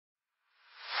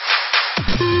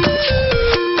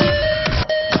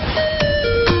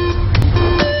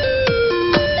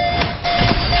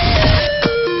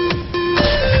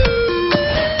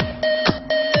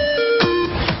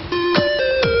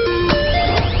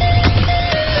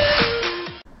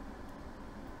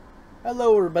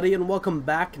Hello everybody and welcome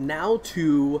back now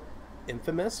to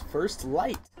Infamous First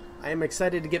Light. I am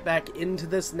excited to get back into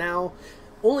this now,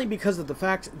 only because of the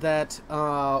fact that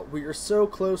we are so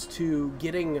close to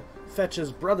getting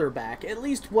Fetch's brother back, at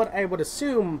least what I would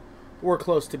assume we're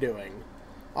close to doing.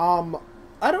 I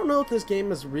don't know if this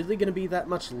game is really going to be that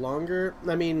much longer.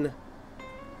 I mean,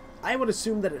 I would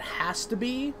assume that it has to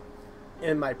be,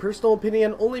 in my personal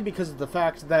opinion, only because of the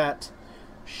fact that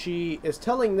she is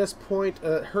telling this point,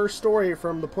 her story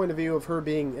from the point of view of her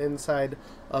being inside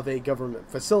of a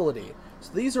government facility.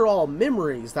 So these are all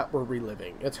memories that we're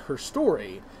reliving. It's her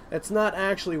story. It's not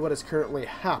actually what is currently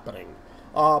happening.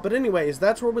 But anyways,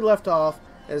 that's where we left off,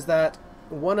 is that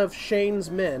one of Shane's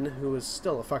men, who is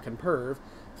still a fucking perv,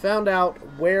 found out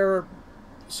where,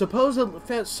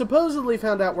 supposedly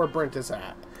found out where Brent is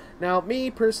at. Now, me,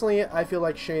 personally, I feel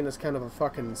like Shane is kind of a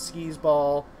fucking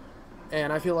skis-ball,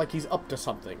 and I feel like he's up to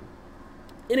something.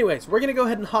 Anyways, we're going to go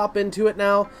ahead and hop into it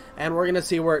now, and we're going to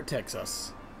see where it takes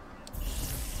us.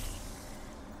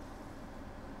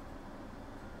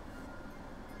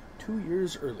 Two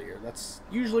years earlier. That's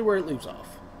usually where it leaves off.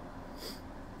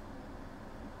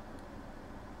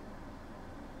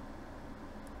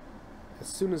 As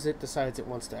soon as it decides it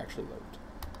wants to actually load.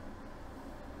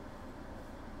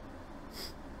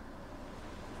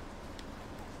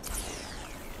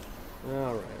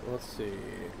 Alright, let's see.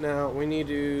 Now, we need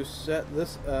to set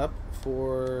this up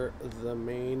for the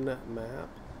main map.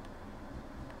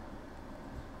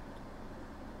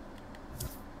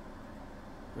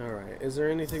 Alright, is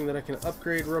there anything that I can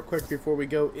upgrade real quick before we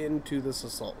go into this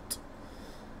assault?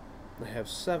 I have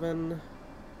 7.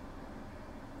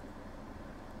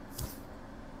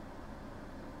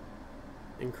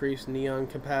 Increase neon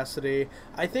capacity.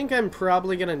 I think I'm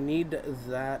probably going to need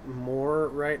that more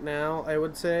right now, I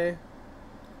would say.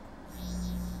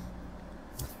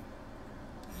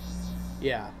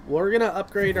 Yeah, we're going to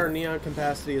upgrade our neon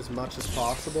capacity as much as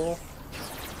possible.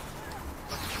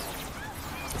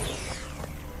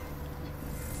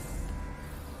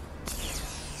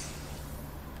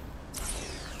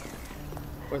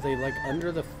 Are they like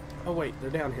under the... Oh wait,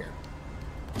 they're down here.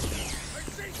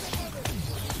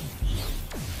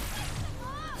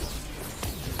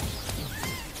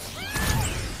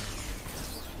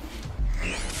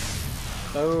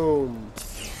 Boom.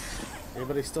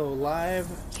 Anybody still alive?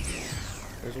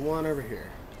 There's one over here.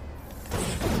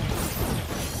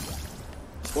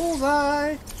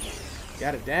 Bullseye!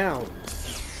 Got it down.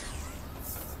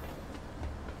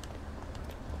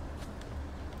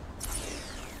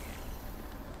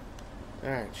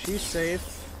 Alright, she's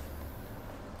safe.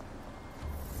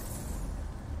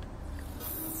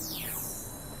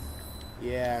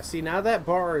 Yeah, see, now that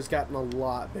bar has gotten a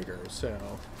lot bigger, so...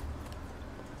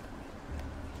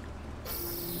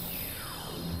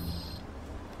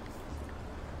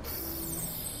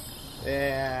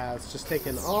 Yeah, it's just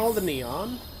taking all the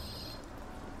neon.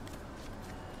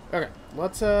 Okay,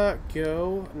 let's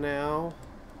go now.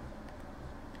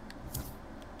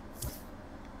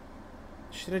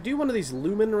 Should I do one of these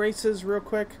lumen races real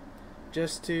quick?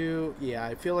 Just to... Yeah,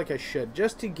 I feel like I should.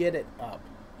 Just to get it up.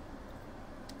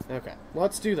 Okay,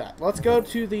 let's do that. Let's go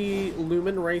to the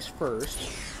lumen race first.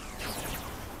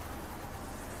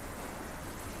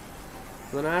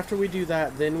 Then after we do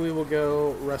that, then we will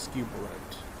go rescue Brent.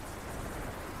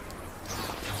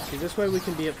 See, this way we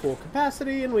can be at full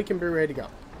capacity and we can be ready to go.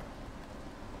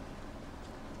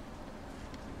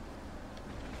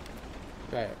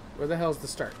 Alright, where the hell's the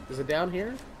start? Is it down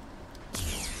here?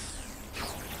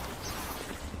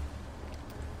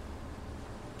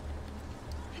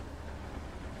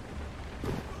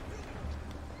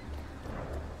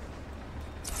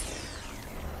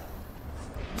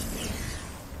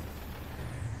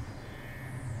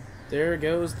 There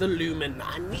goes the lumen.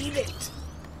 I need it!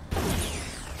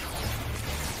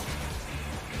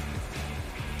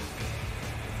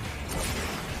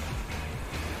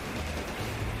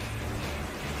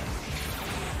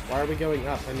 Why are we going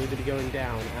up? I need to be going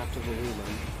down after the lumen.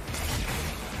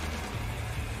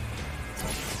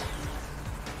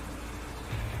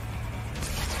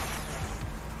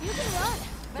 You can run.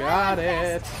 Got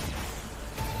it.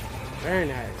 Very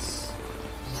nice.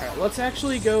 Alright, let's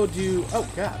actually go do... Oh,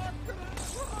 God.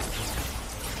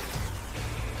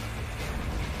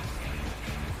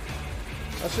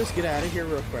 Let's just get out of here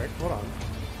real quick. Hold on.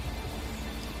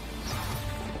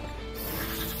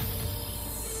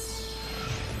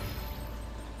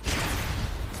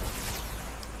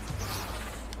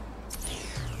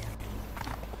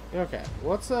 Okay,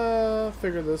 let's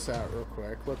figure this out real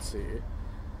quick. Let's see.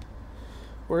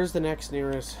 Where's the next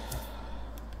nearest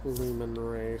lumen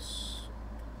race?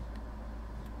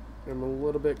 I'm a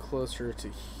little bit closer to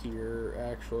here,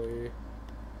 actually.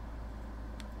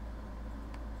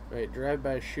 Wait,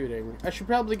 drive-by shooting. I should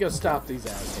probably go stop these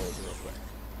assholes real quick.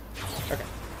 Okay,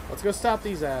 let's go stop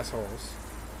these assholes.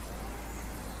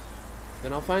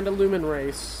 Then I'll find a Lumen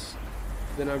race.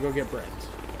 Then I'll go get Brent.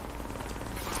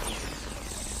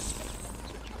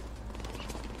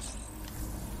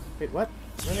 Wait, what?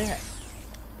 Where are they at?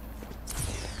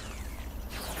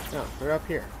 No, they're up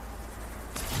here.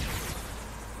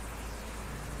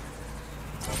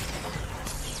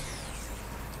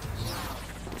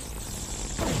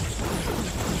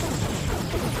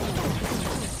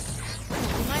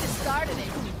 You might have started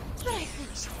it, but I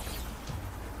finished it.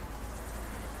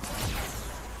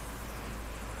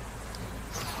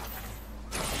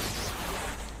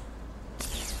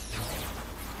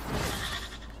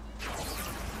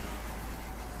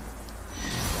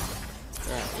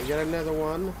 We got another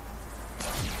one.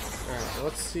 Alright,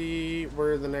 let's see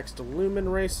where the next Lumen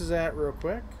race is at real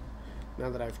quick. Now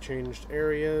that I've changed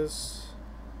areas.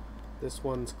 This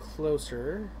one's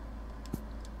closer.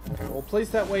 Okay, we'll place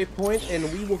that waypoint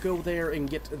and we will go there and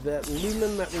get that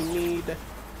Lumen that we need.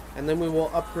 And then we will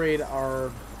upgrade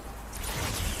our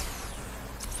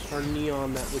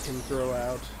neon that we can throw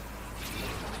out.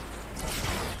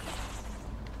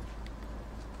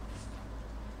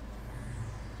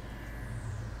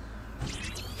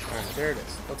 Alright, there it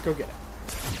is. Let's go get it.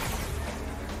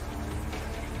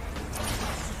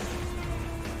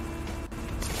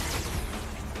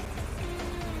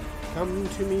 Come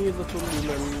to me, little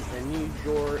Lumen. I need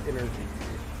your energy.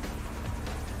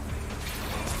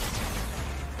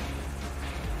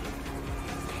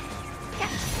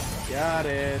 Got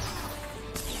it.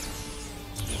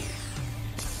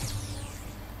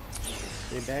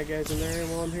 Any bad guys in there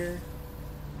while I'm here?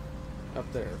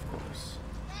 Up there, of course.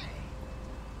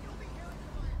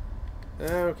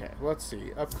 Okay, let's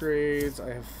see. Upgrades.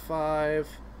 I have 5.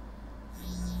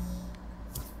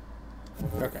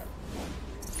 Okay.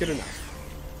 Good enough.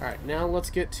 Alright, now let's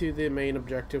get to the main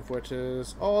objective, which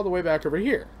is all the way back over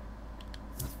here.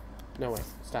 No, wait.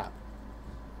 Stop.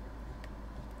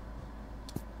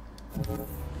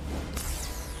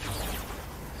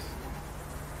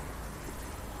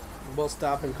 We'll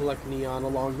stop and collect neon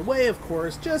along the way, of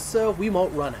course, just so we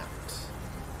won't run out.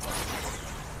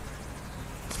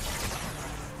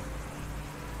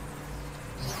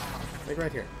 Like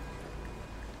right here.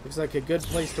 Looks like a good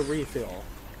place to refill.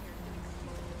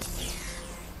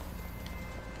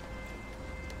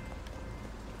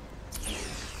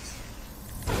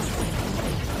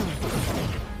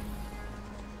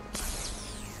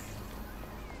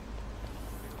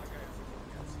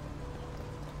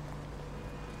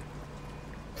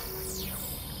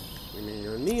 Give me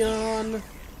your neon,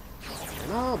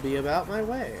 and I'll be about my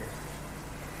way.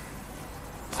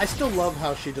 I still love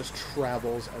how she just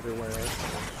travels everywhere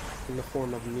in the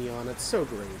form of neon. It's so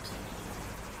great.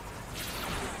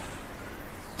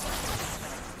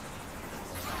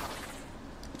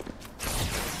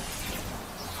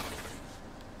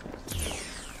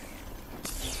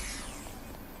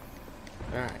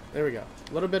 Alright, there we go.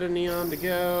 A little bit of neon to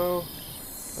go.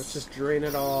 Let's just drain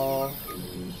it all.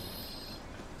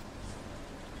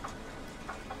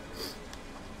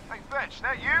 Hey, Fetch,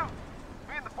 that you?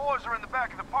 Me and the boys are in the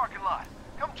back of the parking lot.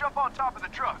 Come jump on top of the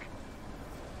truck.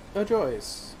 Oh,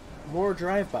 Joyce. More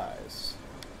drive-bys.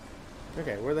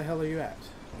 Okay, where the hell are you at?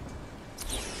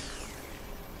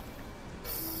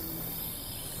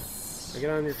 I'll get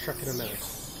on your truck in a minute.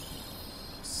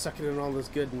 Sucking in all this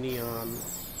good neon.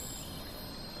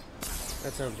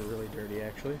 That sounds really dirty,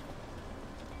 actually.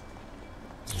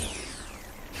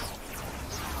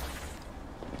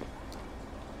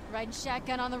 Riding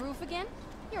shotgun on the roof again?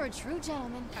 You're a true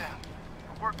gentleman. Yeah,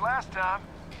 it worked last time.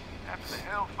 After the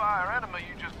hellfire enema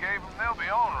you just gave them, they'll be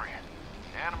ornery.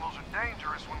 Animals are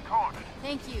dangerous when cornered.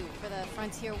 Thank you for the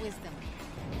frontier wisdom.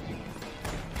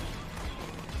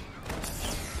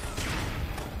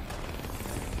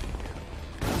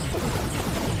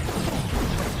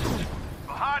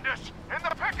 Behind us! In the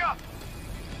pickup!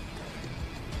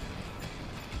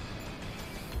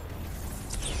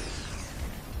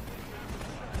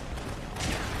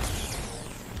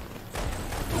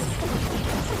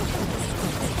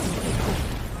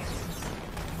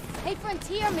 Hey,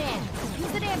 frontier man,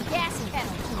 use the damn gas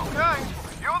pedal. Okay,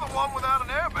 you're the one without an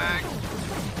airbag.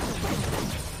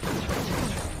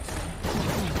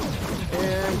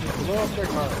 And blow up their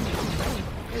car.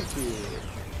 Thank you.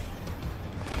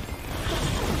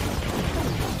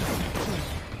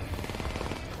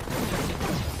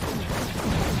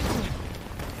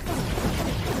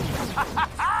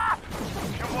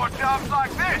 Two more jobs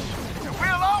like this, and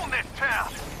we'll own this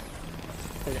town.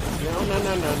 Okay, No, no,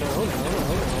 no, no, no, no, no,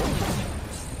 no.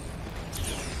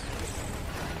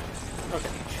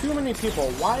 Okay, too many people.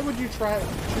 Why would you choose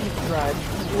to drive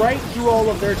right through all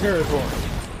of their territory?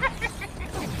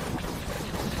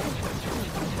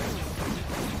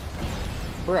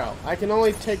 Bro, I can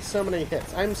only take so many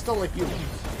hits. I'm still a human.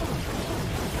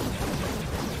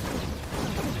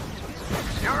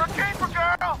 You're a keeper,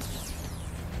 girl!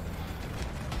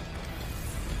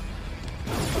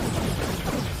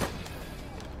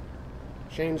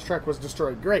 Shane's truck was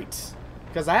destroyed. Great.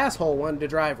 Because the asshole wanted to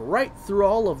drive right through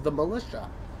all of the militia.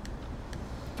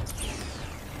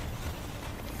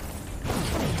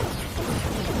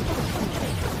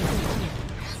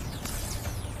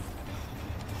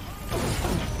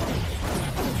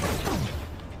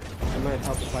 It might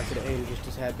help if I could aim just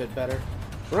a tad bit better.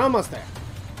 We're almost there.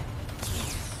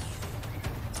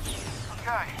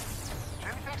 Okay.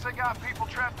 Jimmy thinks they got people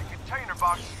trapped in container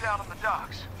boxes down in the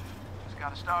docks. Just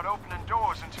gotta start opening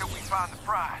doors until we find the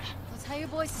prize. I'll tell your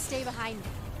boys to stay behind me.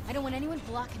 I don't want anyone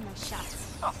blocking my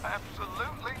shots. Oh,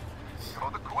 absolutely.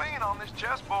 You're the queen on this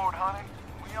chessboard, honey.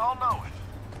 We all know it.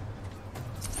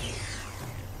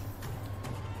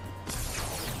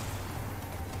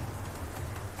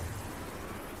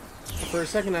 For a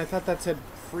second, I thought that said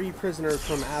free prisoners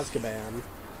from Azkaban.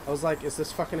 I was like, is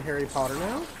this fucking Harry Potter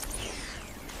now?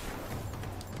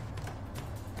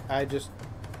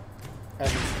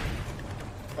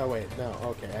 Oh wait, no,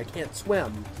 okay, I can't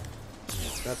swim.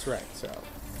 That's right, so.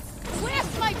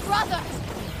 Where's my brother?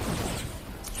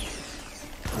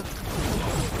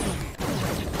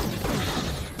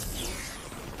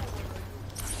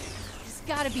 There's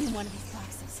gotta be in one of these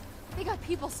boxes. They got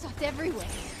people stuffed everywhere.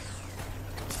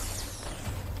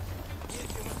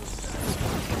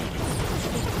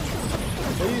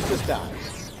 Please just die.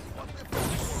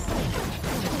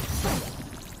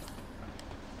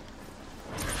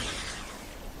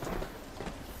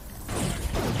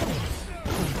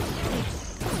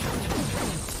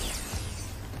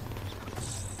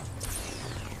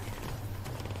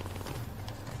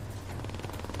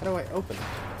 How do I open it?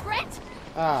 Brent!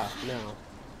 Ah, no.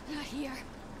 Not here.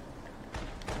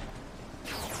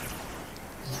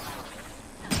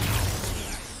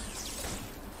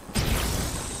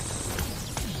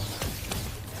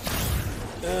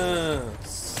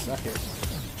 Suck it.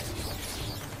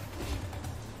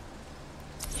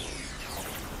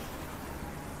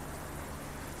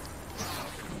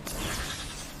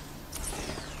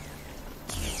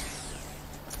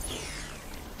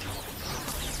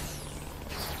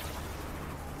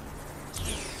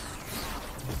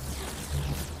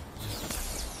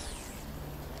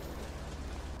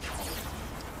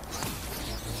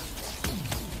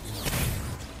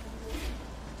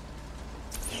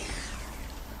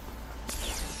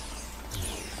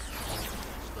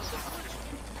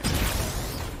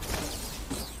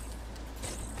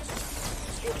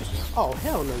 Oh,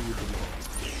 hell no, you didn't.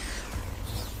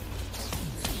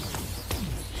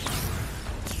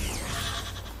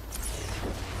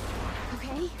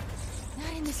 Okay?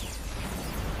 Not in this one.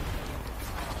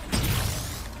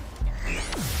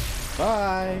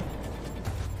 Bye.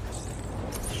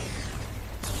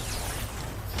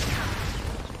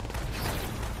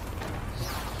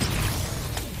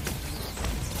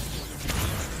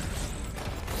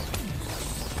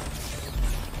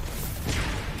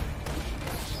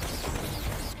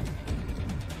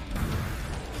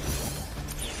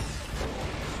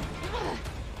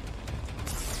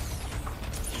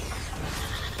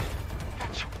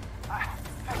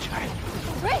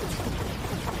 Brent!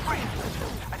 Wait,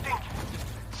 I think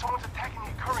someone's attacking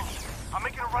the current. I'm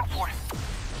making a run for it.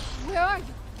 Where are you?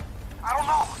 I don't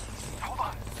know. Hold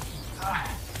on.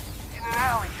 In an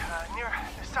alley near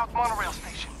the South Monorail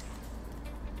station.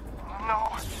 Oh,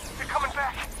 no, they're coming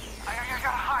back. I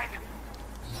gotta hide.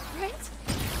 Brent?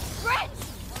 Brent!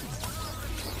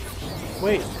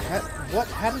 Wait, what?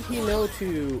 How did he know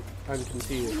to... I'm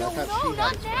confused. No, I thought no, she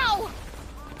not had now!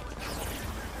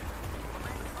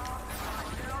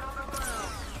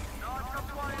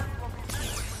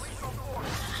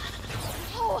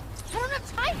 Oh, I don't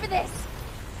have time for this!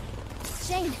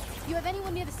 Shane, you have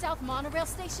anyone near the South Monorail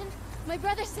station? My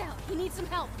brother's out. He needs some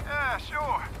help. Yeah,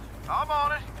 sure. I'm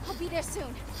on it. I'll be there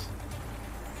soon.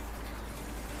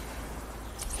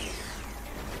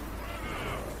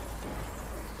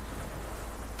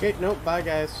 Okay, nope, bye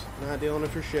guys. Not dealing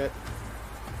with your shit.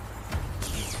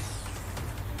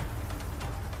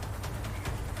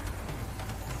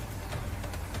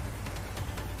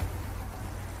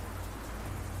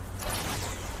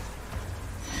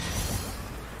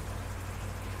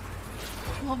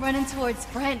 While running towards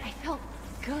Brent, I felt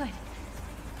good.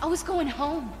 I was going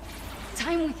home.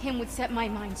 Time with him would set my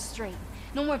mind straight.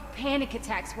 No more panic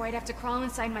attacks where I'd have to crawl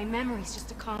inside my memories just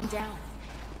to calm down.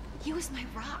 He was my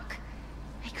rock.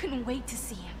 I couldn't wait to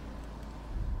see him.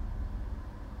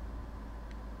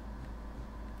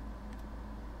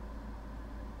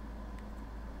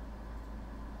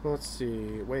 Let's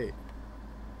see, wait.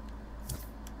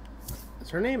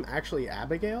 Is her name actually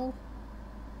Abigail?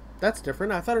 That's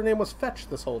different. I thought her name was Fetch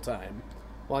this whole time.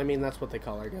 Well, I mean, that's what they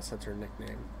call her. I guess that's her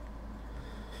nickname.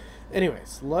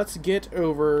 Anyways, let's get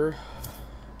over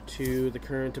to the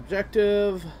current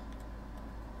objective.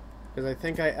 Because I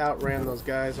think I outran those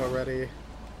guys already.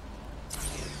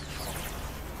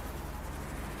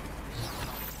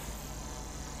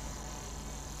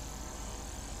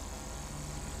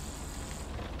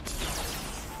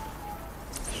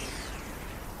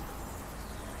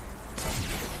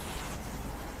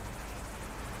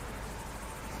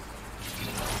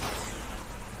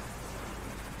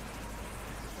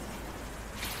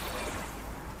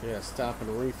 Yeah, stop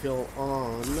and refill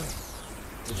on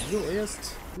the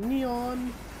Juliest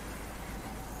Neon.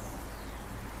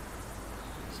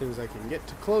 As soon as I can get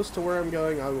close to where I'm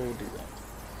going, I will do that.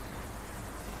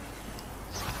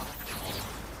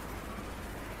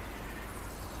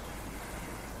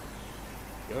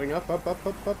 Going up, up, up,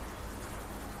 up, up.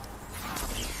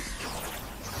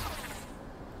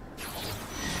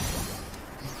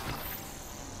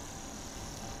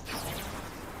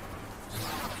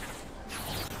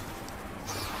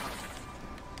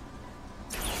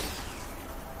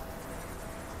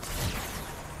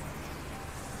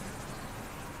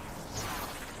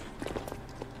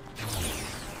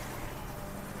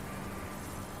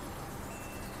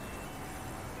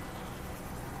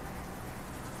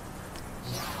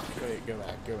 Wait, go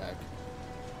back, go back.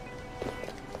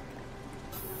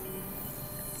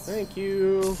 Thank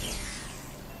you.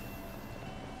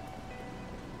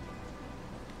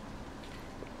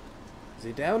 Is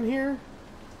he down here?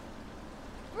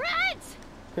 Brent!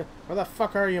 Where the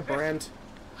fuck are you, Brent?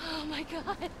 Oh my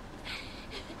god.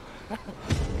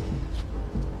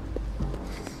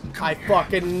 I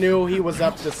fucking knew he was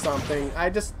up to something.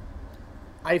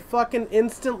 I fucking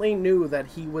instantly knew that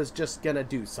he was just gonna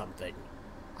do something.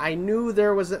 I knew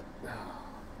there was a...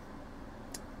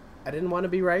 I didn't want to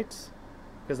be right.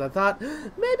 Because I thought,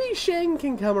 maybe Shane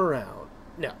can come around.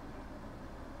 No.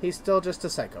 He's still just a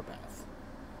psychopath.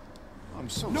 I'm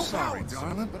so sorry,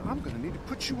 darling, but I'm gonna need to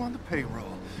put you on the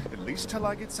payroll. At least till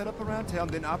I get set up around town,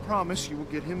 then I promise you will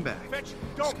get him back. Fetch,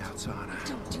 don't! Scout's honor.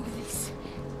 Don't do this.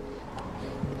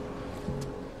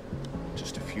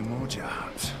 Just a few more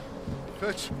jobs.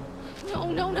 Fetch.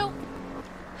 No, no, no.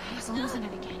 I was losing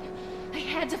it again. I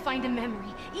had to find a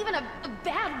memory, even a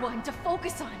bad one, to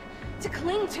focus on, to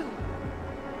cling to.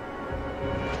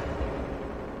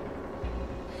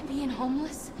 Being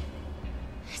homeless?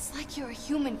 It's like you're a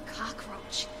human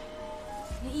cockroach.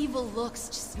 The evil looks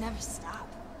just never stop.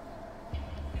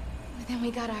 But then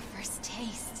we got our first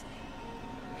taste.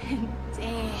 And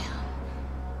damn,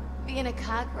 being a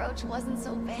cockroach wasn't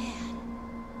so bad.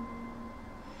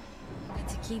 But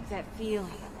to keep that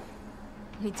feeling,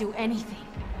 we'd do anything.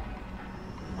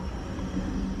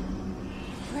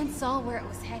 Brent saw where it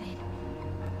was headed.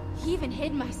 He even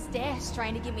hid my stash,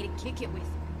 trying to get me to kick it with.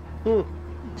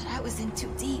 But I was in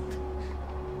too deep.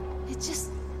 It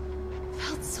just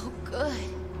felt so good.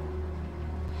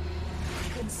 I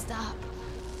couldn't stop.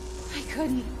 I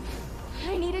couldn't.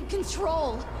 I needed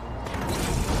control.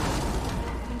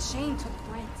 When Shane took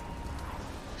Brent,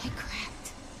 I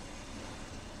cracked.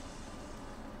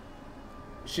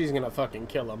 She's gonna fucking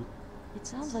kill him. It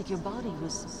sounds like your body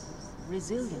was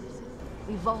resilient,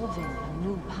 evolving a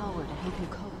new power to help you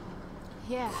cope.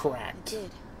 Yeah, Cracked. it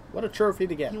did. What a trophy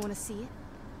to get. You want to see it?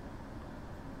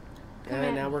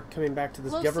 And now we're coming back to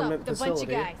this Close government up, the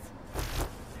facility. bunch of guys.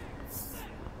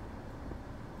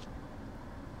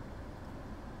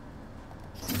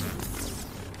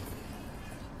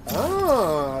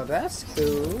 Oh, that's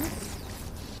cool.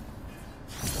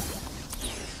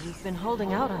 You've been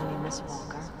holding out on me, Miss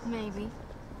Walker. Maybe.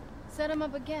 Set him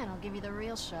up again, I'll give you the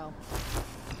real show.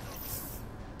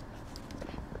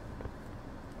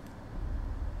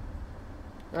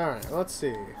 Alright, let's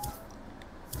see.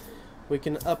 We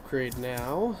can upgrade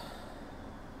now.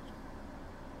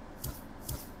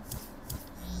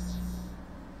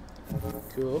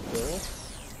 Cool, cool.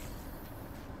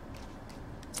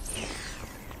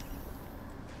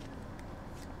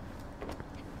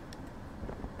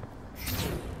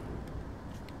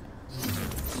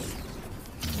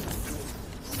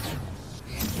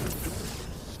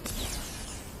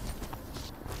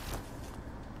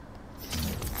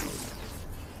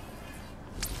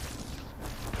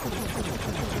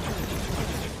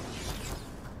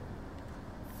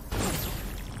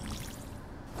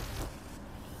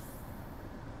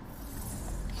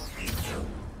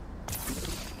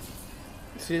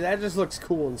 See, that just looks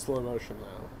cool in slow motion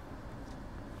now.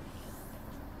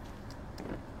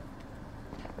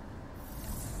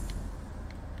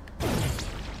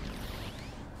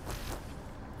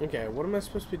 Okay, what am I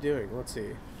supposed to be doing? Let's see.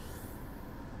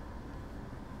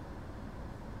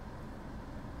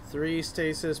 3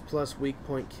 stasis plus weak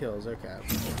point kills. Okay.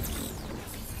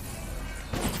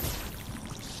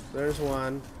 There's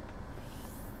one.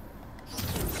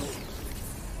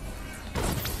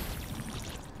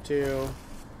 Two.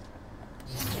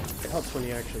 It helps when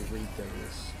you actually read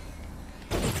things.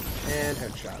 And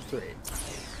headshot. 3.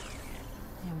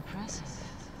 Impressive.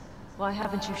 Why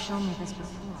haven't you shown me this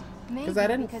before? Maybe I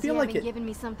didn't because feel you like haven't it. given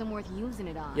me something worth using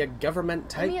it on. Yeah,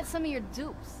 government Let me type. at some of your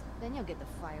dupes. Then you'll get the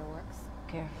fireworks.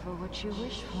 Careful what you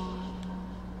wish for.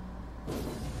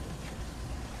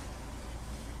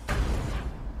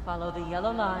 Follow the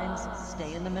yellow lines.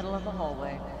 Stay in the middle of the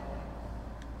hallway.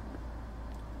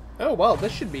 Oh, well,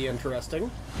 this should be interesting.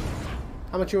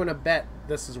 How much you want to bet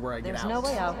this is where I get There's out? no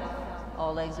way out.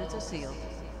 All exits are sealed.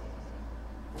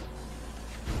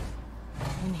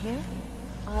 In here,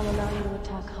 I'll allow you to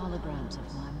attack holograms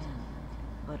of my men,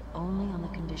 but only on the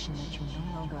condition that you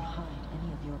no longer hide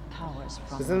any of your powers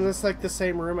from Isn't me. this like the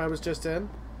same room I was just in?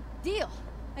 Deal.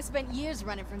 I spent years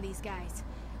running from these guys.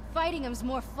 Fighting them's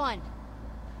more fun.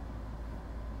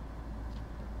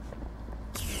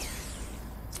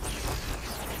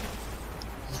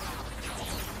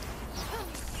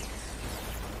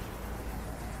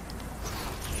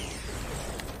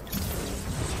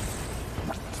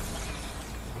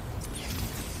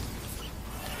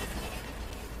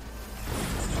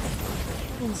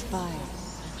 Inspired and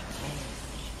trained.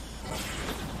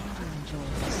 To enjoy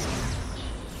this.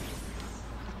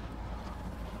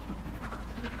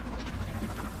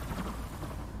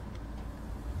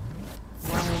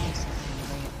 Why this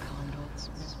array of conduits,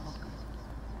 Miss Walker?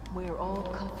 We're all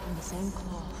cut from the same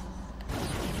cloth.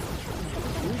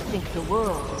 You think the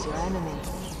world is your enemy.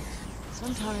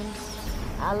 Sometimes,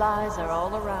 allies are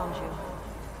all around you.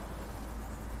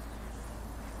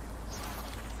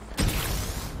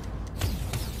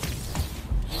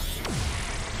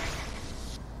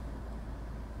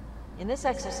 In this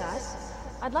exercise,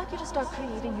 I'd like you to start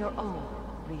creating your own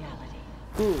reality.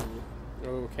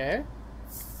 Okay.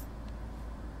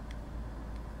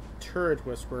 Turret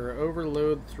Whisperer.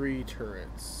 Overload 3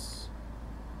 turrets.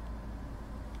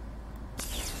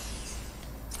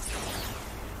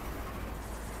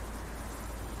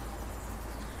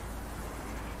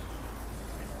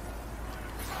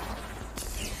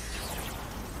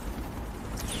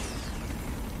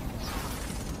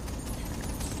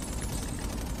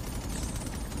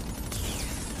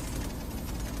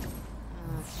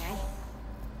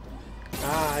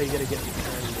 Ah, you gotta get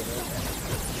behind it.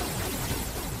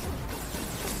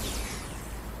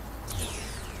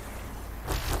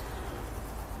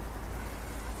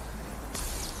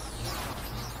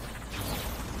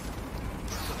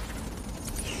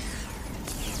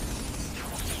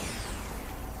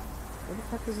 Where the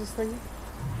fuck is this thing?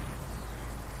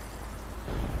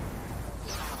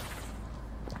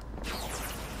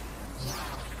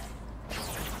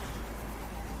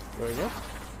 There we go.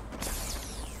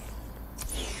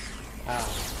 Ah.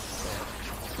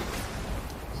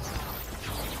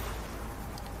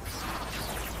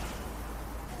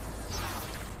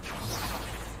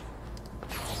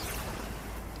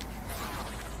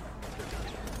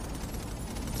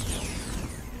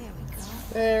 There we go.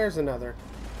 There's another.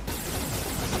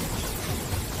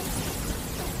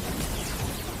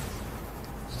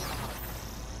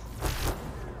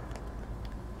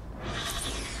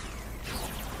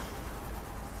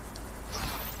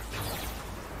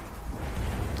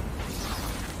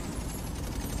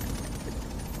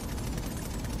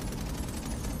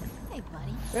 Hey,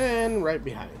 buddy. And right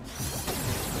behind.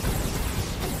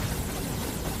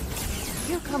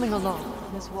 You're coming along,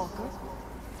 Miss Walker.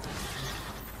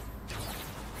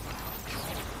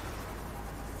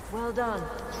 Well done.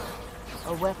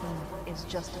 A weapon is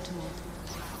just a tool.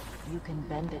 You can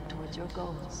bend it towards your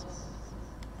goals.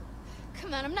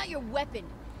 Come on, I'm not your weapon.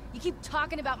 You keep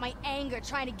talking about my anger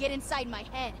trying to get inside my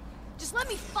head. Just let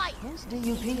me fight. Most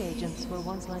DUP agents were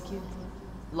once like you.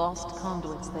 Lost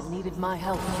conduits that needed my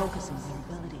help focusing their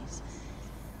abilities.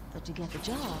 But to get the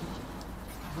job,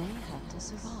 they had to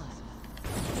survive.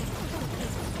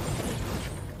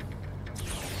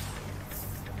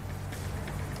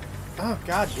 Oh,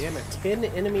 god damn it. 10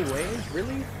 enemy waves?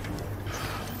 Really?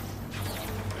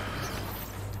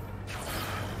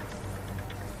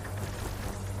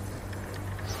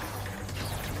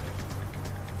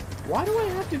 Why do I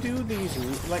have to do these?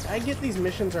 Like, I get these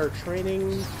missions are training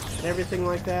and everything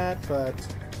like that, but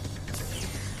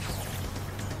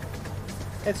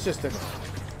It's just a...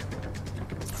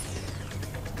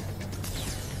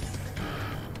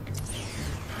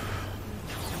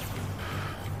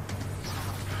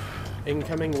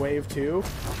 Incoming wave 2?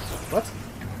 What?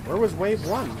 Where was wave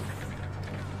 1?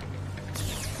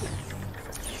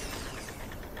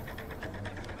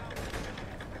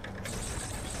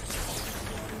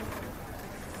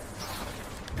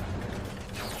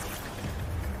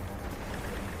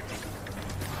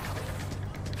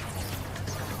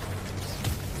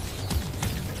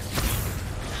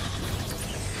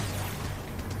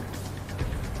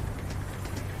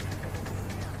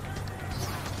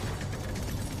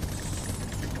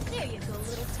 There you go,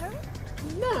 little turret.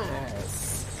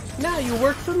 Nice. Now you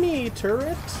work for me,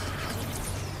 turret.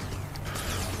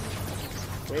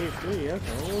 Wave 3, okay.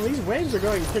 Well, these waves are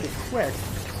going pretty quick.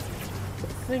 But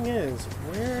the thing is,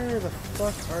 where the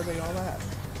fuck are they all at?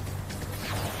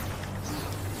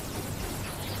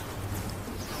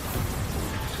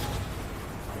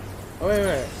 Oh,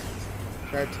 wait.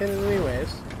 There are 10 enemy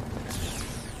waves.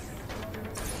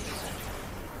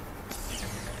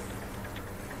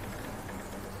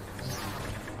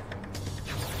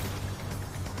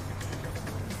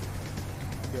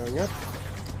 Going up.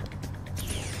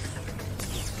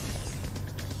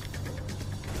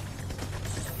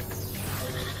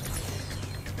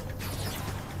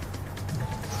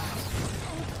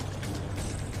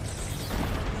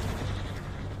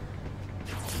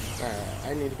 Alright,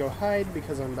 I need to go hide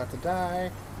because I'm about to die.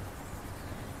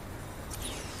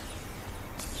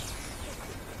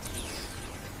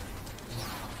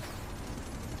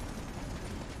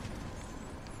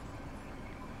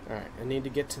 Alright, I need to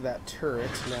get to that turret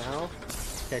now.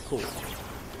 Okay, cool.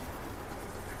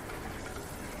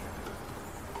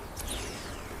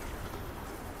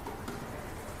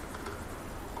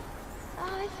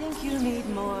 I think you need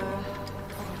more.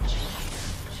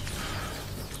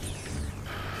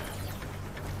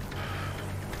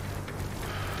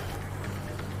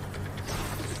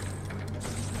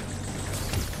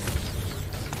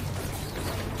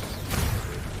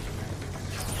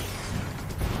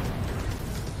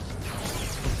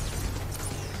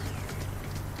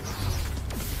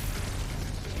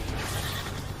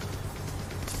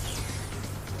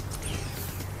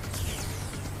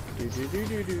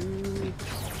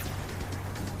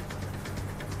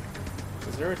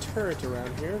 Is there a turret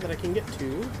around here that I can get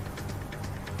to?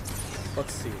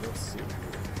 Let's see.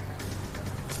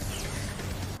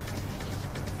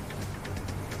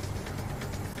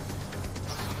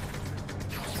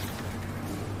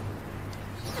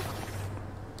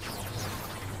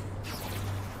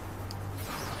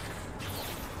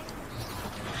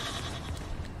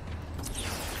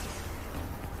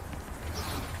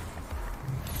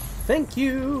 Thank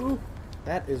you!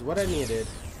 That is what I needed.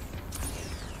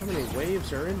 How many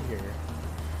waves are in here?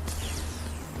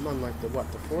 I'm on like the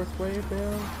 4th wave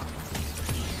now?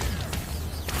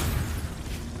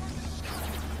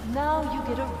 Now you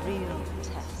get a real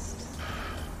test.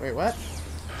 Wait, what?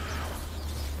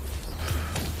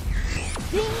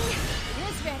 Ding! It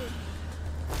is ready.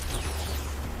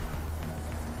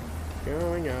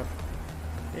 Going up.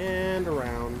 And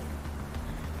around.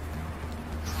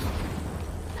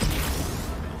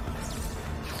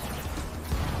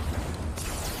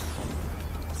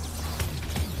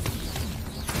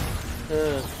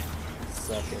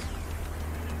 Suck it.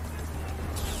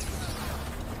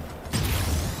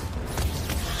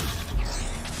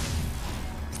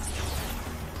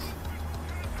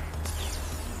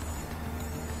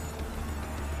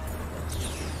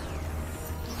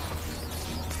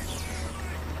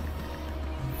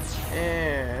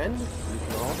 And we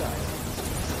can all die.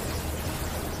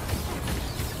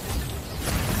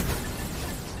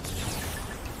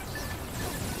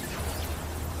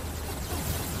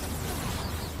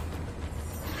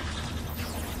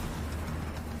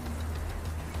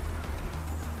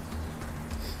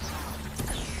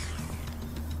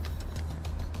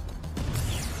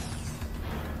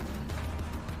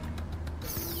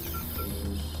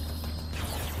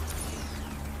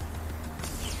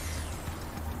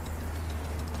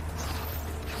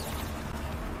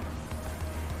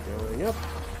 Going up.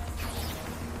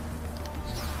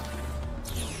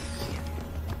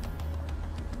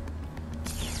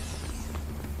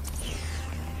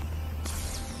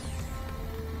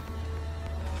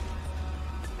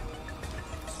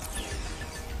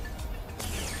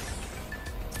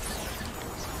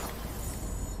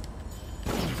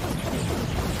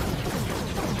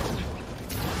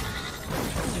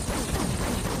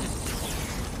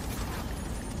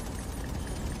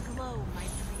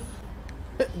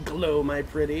 Glow, my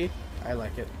pretty. I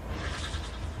like it.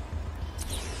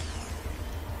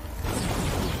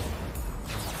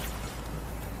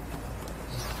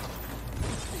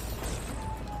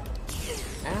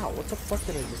 Wow, what the fuck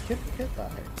did I just get hit by?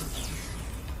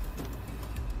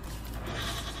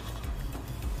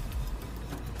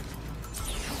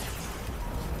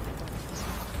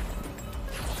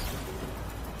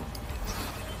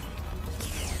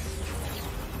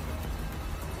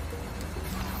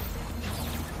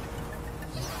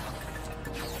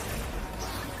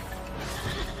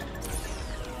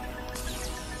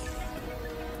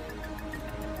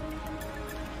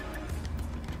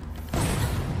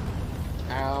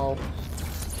 Ow.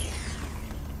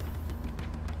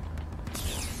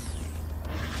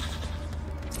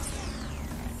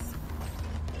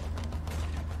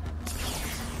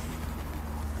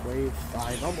 Wave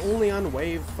 5. I'm only on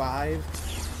wave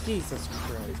 5. Jesus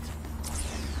Christ.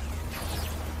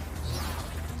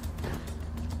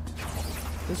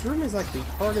 This room is like the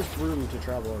hardest room to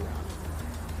travel around.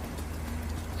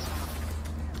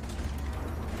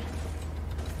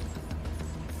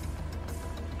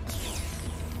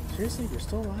 Seriously, you're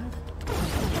still alive?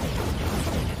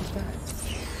 Who's that?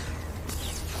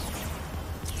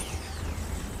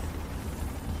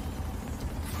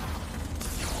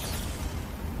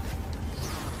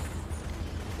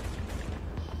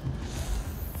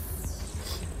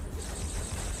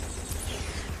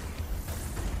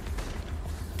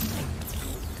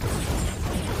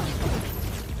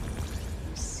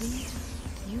 See,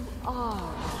 you are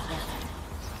a veteran.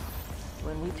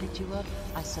 When we picked you up,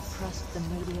 I suppressed the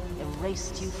media,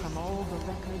 erased you from all the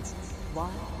records.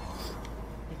 Why?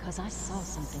 Because I saw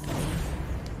something in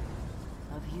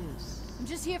you of use. I'm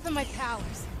just here for my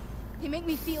powers. They make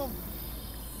me feel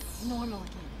normal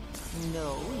again.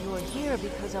 No, you're here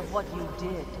because of what you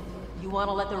did. You want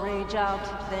to let the rage out?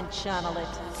 Then channel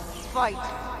it. Fight!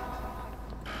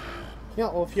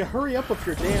 Yeah, well, if you hurry up with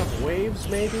your damn waves,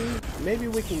 maybe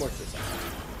we can work this out.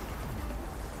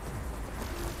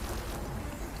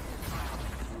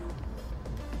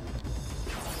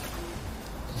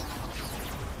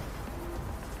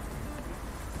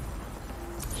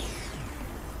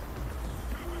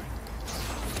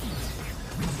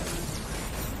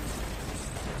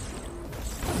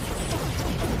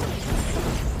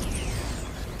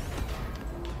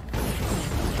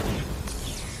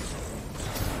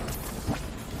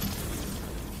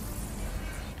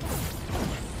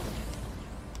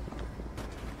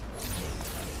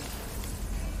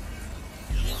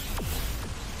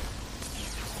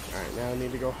 Now I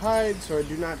need to go hide so I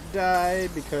do not die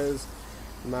because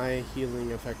my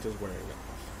healing effect is wearing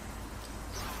off.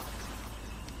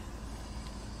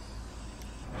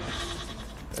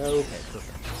 Okay,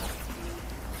 perfect.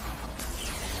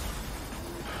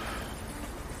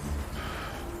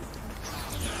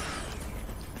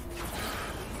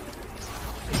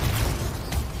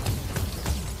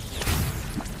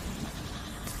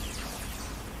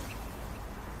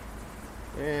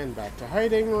 And back to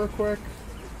hiding real quick.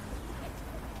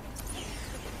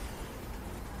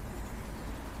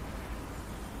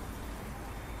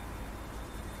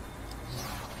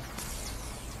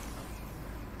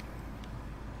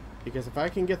 Because if I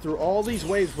can get through all these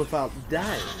waves without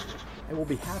dying, I will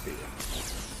be happy.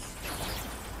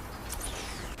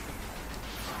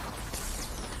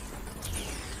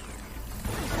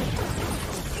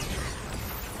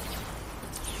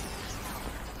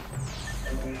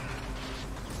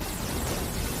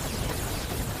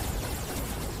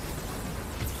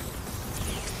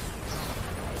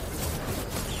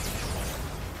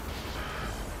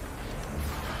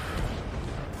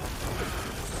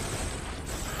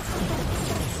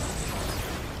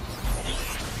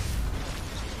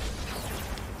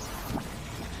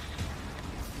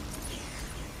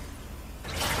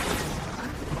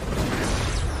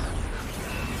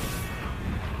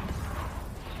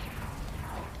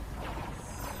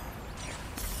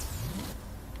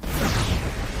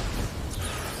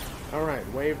 Alright,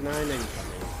 wave 9 incoming.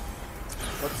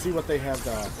 Let's see what they have to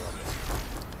offer.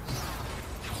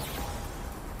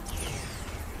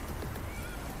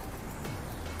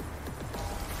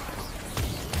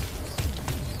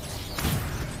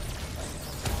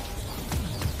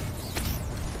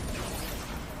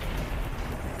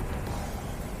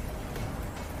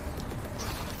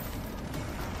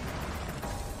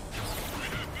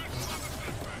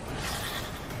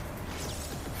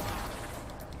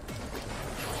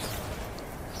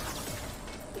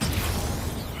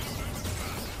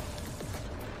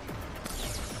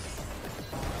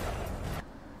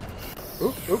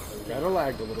 Oop, kinda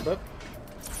lagged a little bit.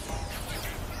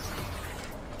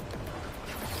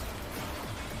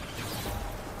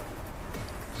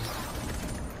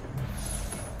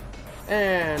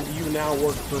 And you now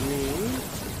work for me.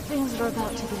 Things are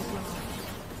about to get wrong.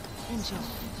 Enjoy.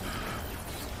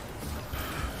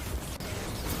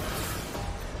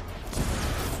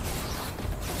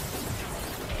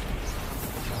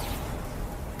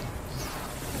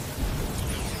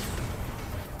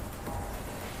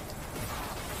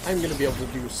 I'm going to be able to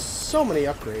do so many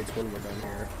upgrades when we're done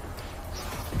here.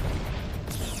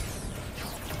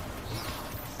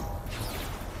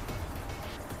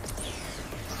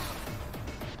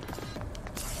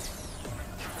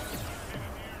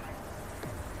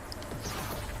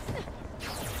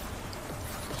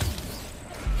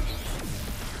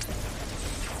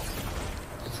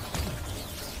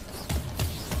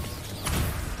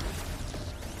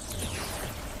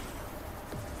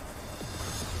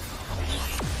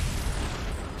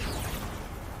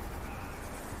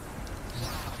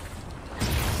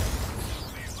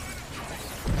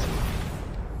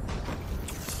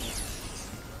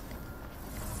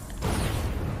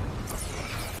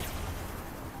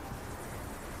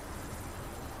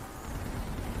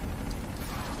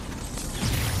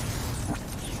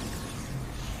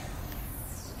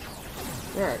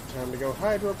 Alright, time to go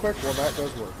hide real quick. Well, that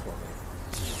does work for me.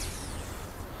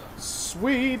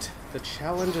 Sweet! The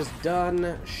challenge is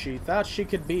done. She thought she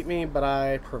could beat me, but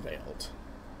I prevailed.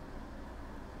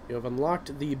 You have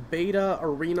unlocked the Beta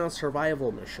Arena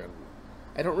Survival mission.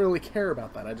 I don't really care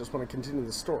about that. I just want to continue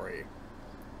the story.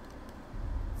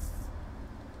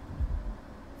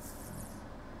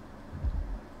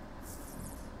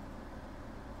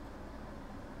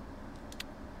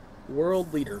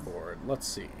 World Leaderboard. Let's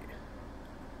see.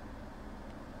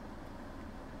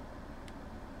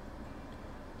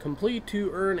 Complete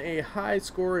to earn a high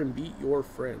score and beat your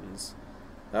friends.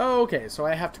 Oh, okay, so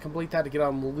I have to complete that to get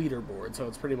on the leaderboard, so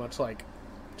it's pretty much like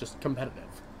just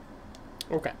competitive.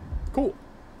 Okay, cool.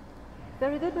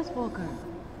 Very good, Miss Walker.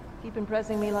 Keep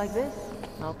impressing me like this,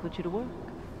 I'll put you to work.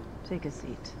 Take a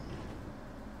seat.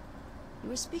 You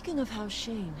were speaking of how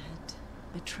Shane had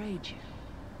betrayed you.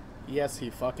 Yes,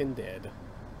 he fucking did.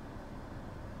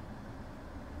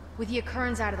 With the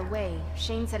occurrence out of the way,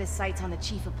 Shane set his sights on the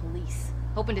chief of police,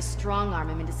 hoping to strong-arm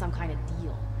him into some kind of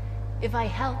deal. If I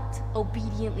helped,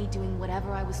 obediently doing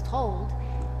whatever I was told,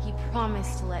 he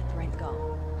promised to let Brent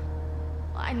go.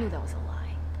 Well, I knew that was a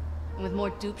lie. And with more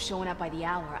dupes showing up by the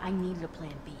hour, I needed a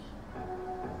plan B.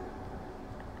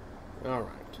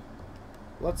 Alright.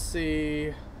 Let's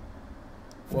see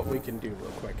what we can do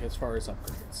real quick as far as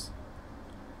upgrades.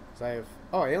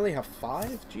 Oh, I only have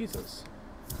 5? Jesus.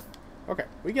 Okay,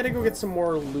 we gotta go get some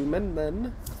more lumen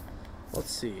then. Let's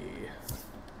see.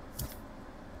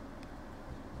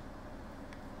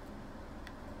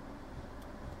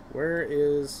 Where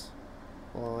is...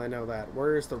 Well, I know that.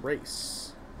 Where is the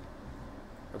race?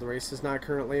 The race is not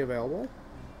currently available.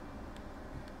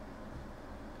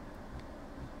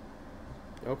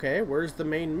 Okay, where's the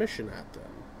main mission at then?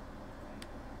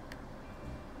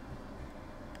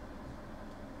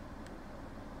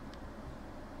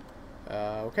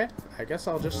 Okay, I guess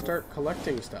I'll just start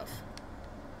collecting stuff.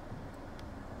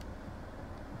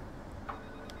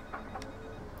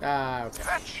 Okay.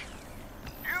 Fetch!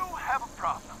 You have a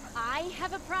problem. I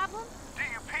have a problem?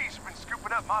 DUP's been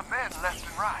scooping up my men left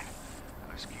and right.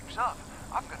 If this keeps up,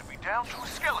 I'm gonna be down to a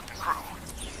skeleton crew.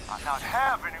 I'd not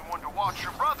have anyone to watch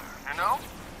your brother, you know?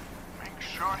 Make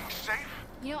sure he's safe.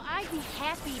 You know, I'd be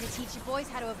happy to teach you boys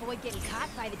how to avoid getting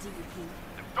caught by the DUP.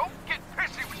 And don't get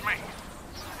pissy with me.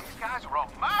 These guys are on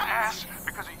my ass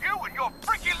because of you and your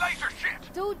freaky laser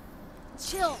shit. Dude,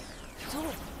 chill.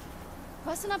 Dude.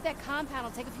 Busting up that compound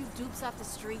will take a few dupes off the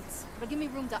streets. It'll give me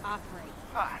room to operate.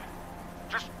 Fine.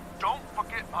 Just don't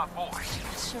forget my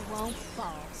voice. Sure won't,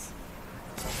 balls.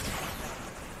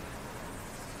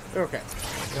 Okay,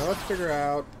 now let's figure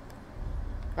out...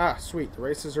 Ah, sweet, the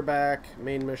races are back,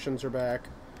 main missions are back.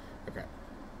 Okay,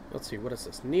 let's see, what is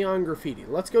this? Neon graffiti.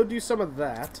 Let's go do some of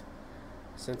that,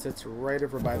 since it's right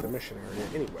over by the mission area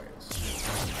anyways.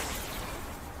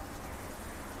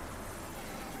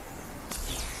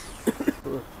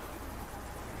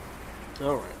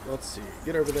 Alright, let's see.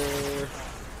 Get over there.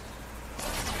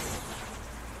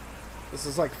 This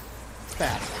is like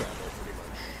fast travel, pretty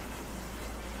much.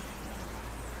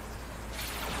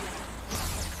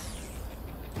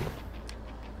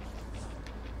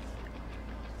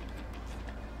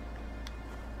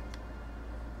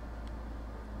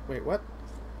 Wait, what?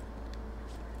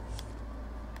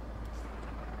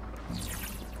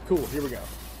 Cool, here we go.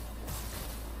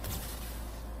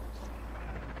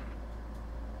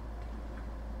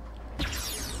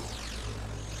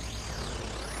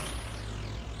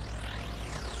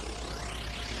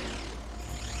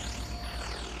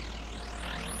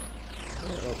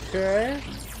 Okay.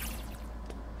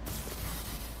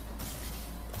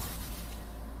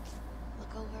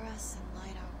 Look over us and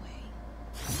light our way.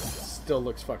 Still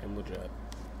looks fucking legit.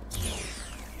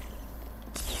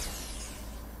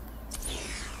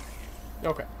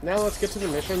 Okay, now let's get to the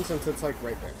mission since it's like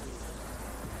right there.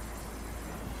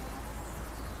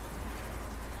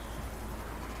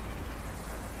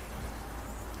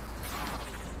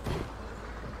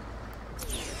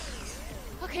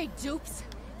 Okay, dupes.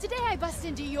 Today I bust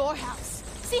into your house.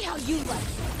 See how you like it.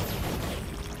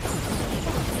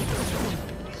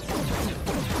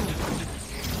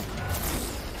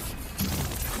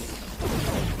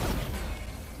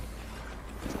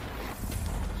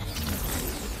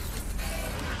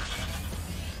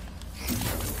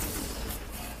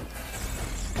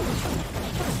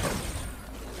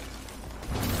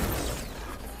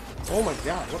 Oh my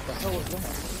god, what the hell was that?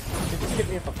 Did it hit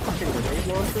me with a fucking grenade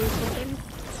launcher or something?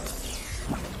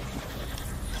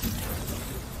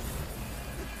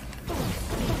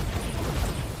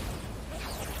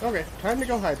 Okay, time to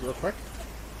go hide real quick.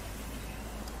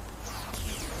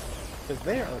 Because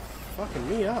they are fucking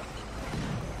me up.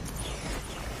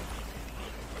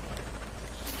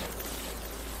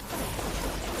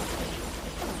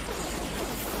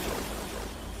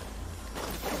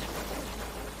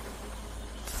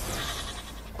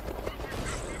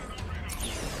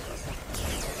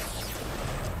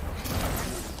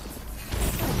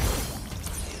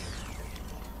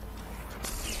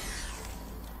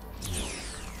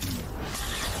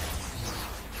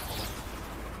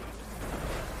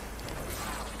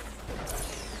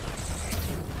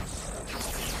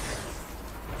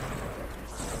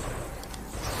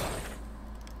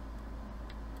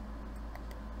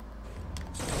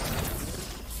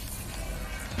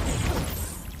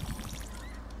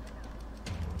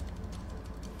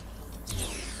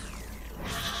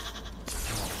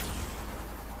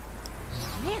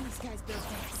 Man, these guys go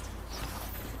fast.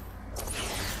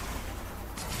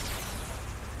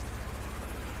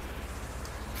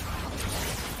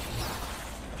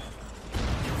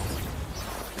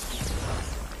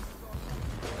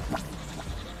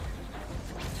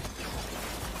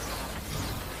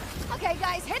 Okay,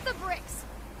 guys, hit the bricks.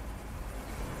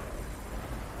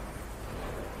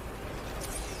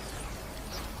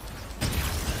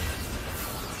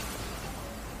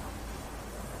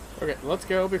 Okay, let's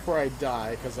go before I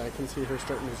die, because I can see her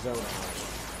starting to zone out.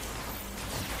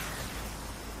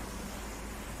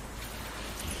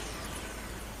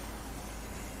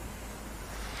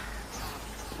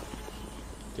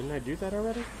 Didn't I do that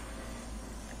already?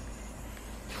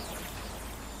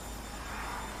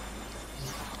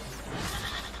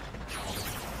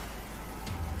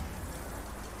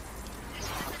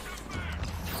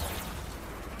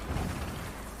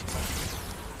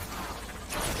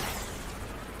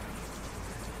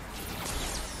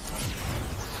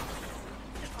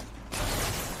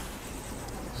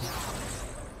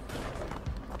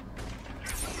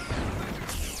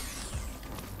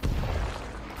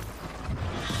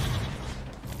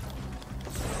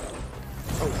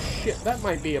 Shit, that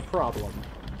might be a problem.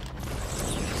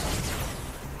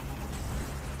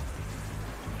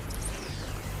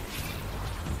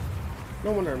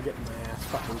 No wonder I'm getting my ass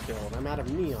fucking killed. I'm out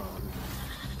of neon.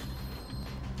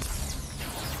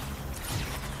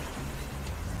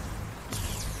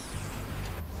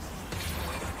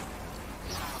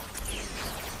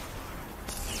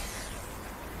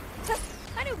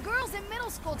 I knew girls in middle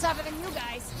school tougher than you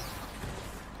guys.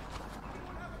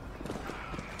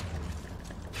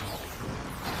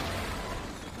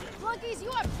 You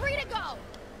are free to go! Crap,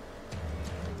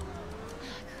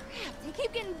 they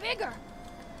keep getting bigger!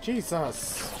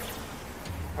 Jesus!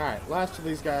 Alright, last of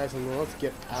these guys and let's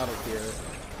get out of here.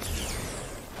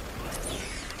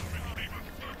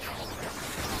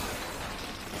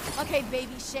 Okay,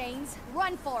 baby Shanes,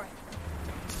 run for it!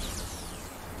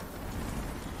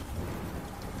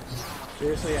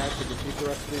 Seriously, I have to defeat the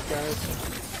rest of these guys?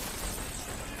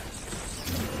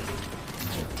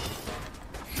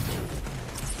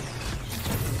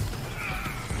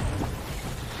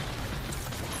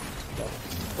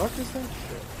 What is that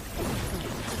shit?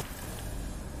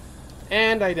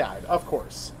 And I died, of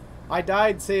course. I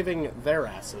died saving their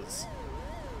asses.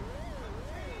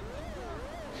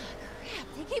 Crap,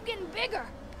 they keep getting bigger!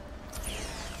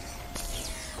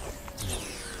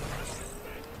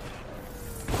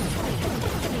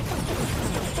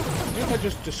 Can't I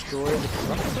just destroy the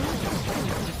truck first?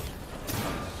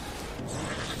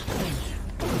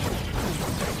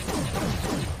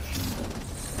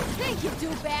 Thank you,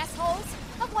 dupe assholes!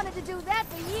 I've wanted to do that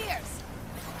for years!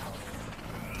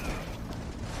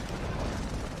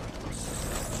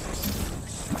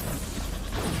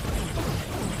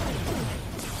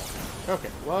 Okay,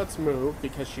 let's move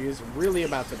because she is really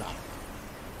about to die.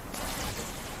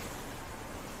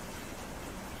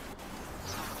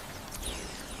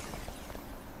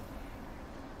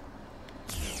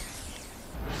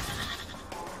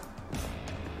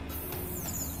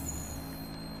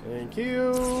 Thank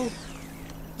you.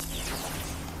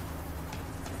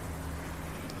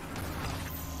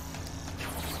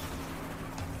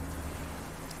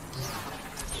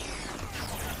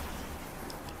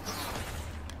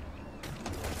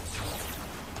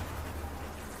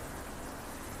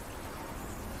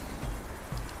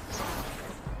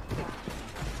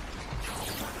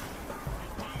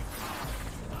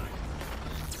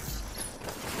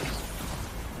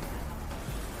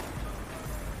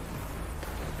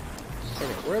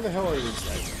 where the hell are these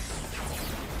guys?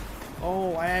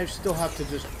 Oh, I still have to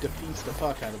just defeat the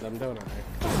fuck out of them, don't I?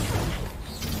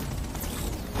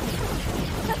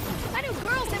 I knew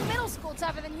girls in middle school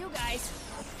tougher than you guys.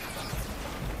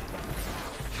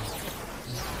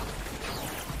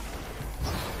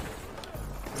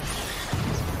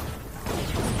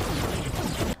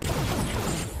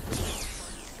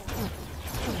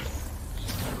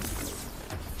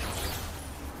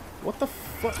 What the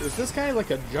fuck? Is this guy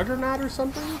like a juggernaut or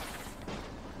something?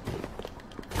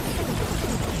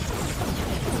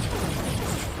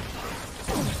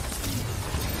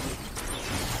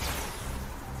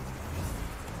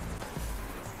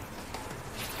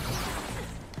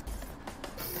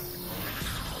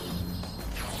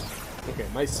 Okay,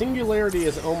 my singularity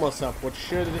is almost up, which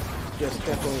should just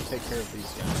definitely take care of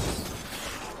these guys.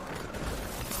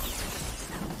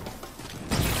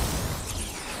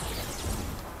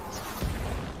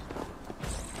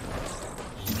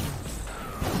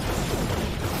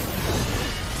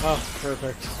 Oh,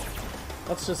 perfect.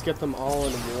 Let's just get them all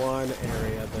in one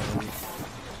area then.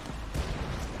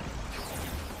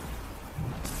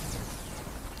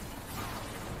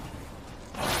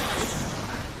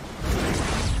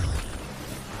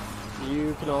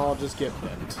 You can all just get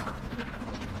bent.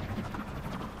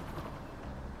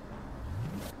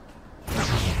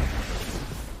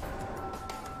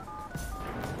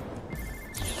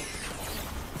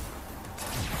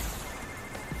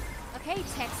 Okay,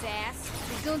 Texas.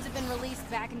 The goons have been released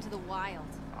back into the wild.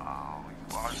 Oh,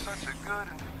 you are such a good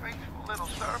and faithful little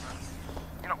servant.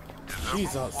 You know, you deserve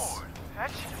Jesus. a reward.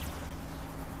 That's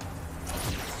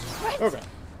Brent! Okay.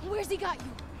 Where's he got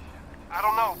you? I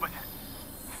don't know, but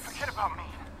forget about me.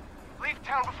 Leave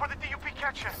town before the DUP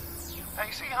catch you.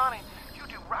 Hey, see, honey, you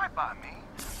do right by me,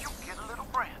 you get a little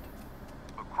bread.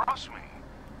 But cross me,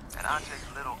 and I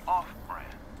take a little off bread.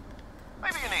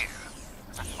 Maybe an ear.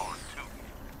 Or two.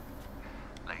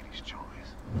 Lady's choice.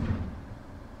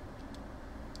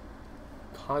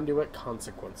 Conduit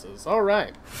consequences.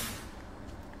 Alright.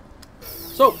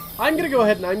 So, I'm going to go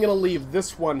ahead and I'm going to leave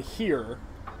this one here.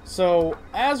 So,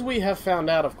 as we have found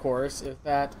out, of course, is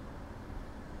that...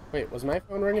 Wait, was my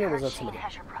phone ringing or was that somebody? Shane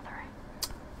has your brother.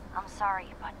 I'm sorry,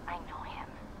 but I know him.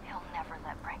 He'll never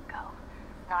let Brent go.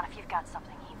 Not if you've got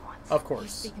something he wants. Of You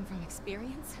course. speaking from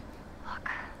experience? Look,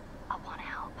 I want to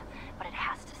help, but it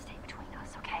has to stay between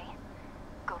us, okay?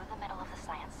 Go to the middle of the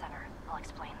Science Center. I'll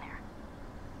explain there.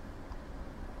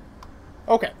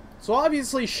 Okay, so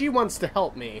obviously she wants to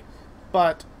help me,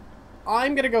 but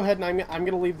I'm going to go ahead and I'm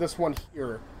going to leave this one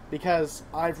here because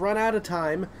I've run out of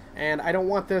time and I don't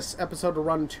want this episode to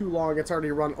run too long. It's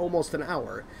already run almost an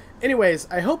hour. Anyways,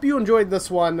 I hope you enjoyed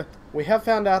this one. We have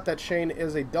found out that Shane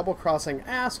is a double-crossing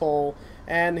asshole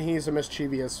and he's a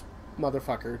mischievous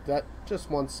motherfucker that just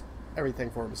wants everything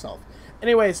for himself.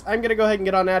 Anyways, I'm going to go ahead and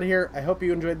get on out of here. I hope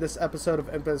you enjoyed this episode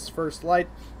of Infamous First Light.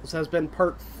 This has been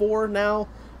part 4 now.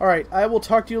 Alright, I will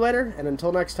talk to you later, and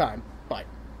until next time, bye.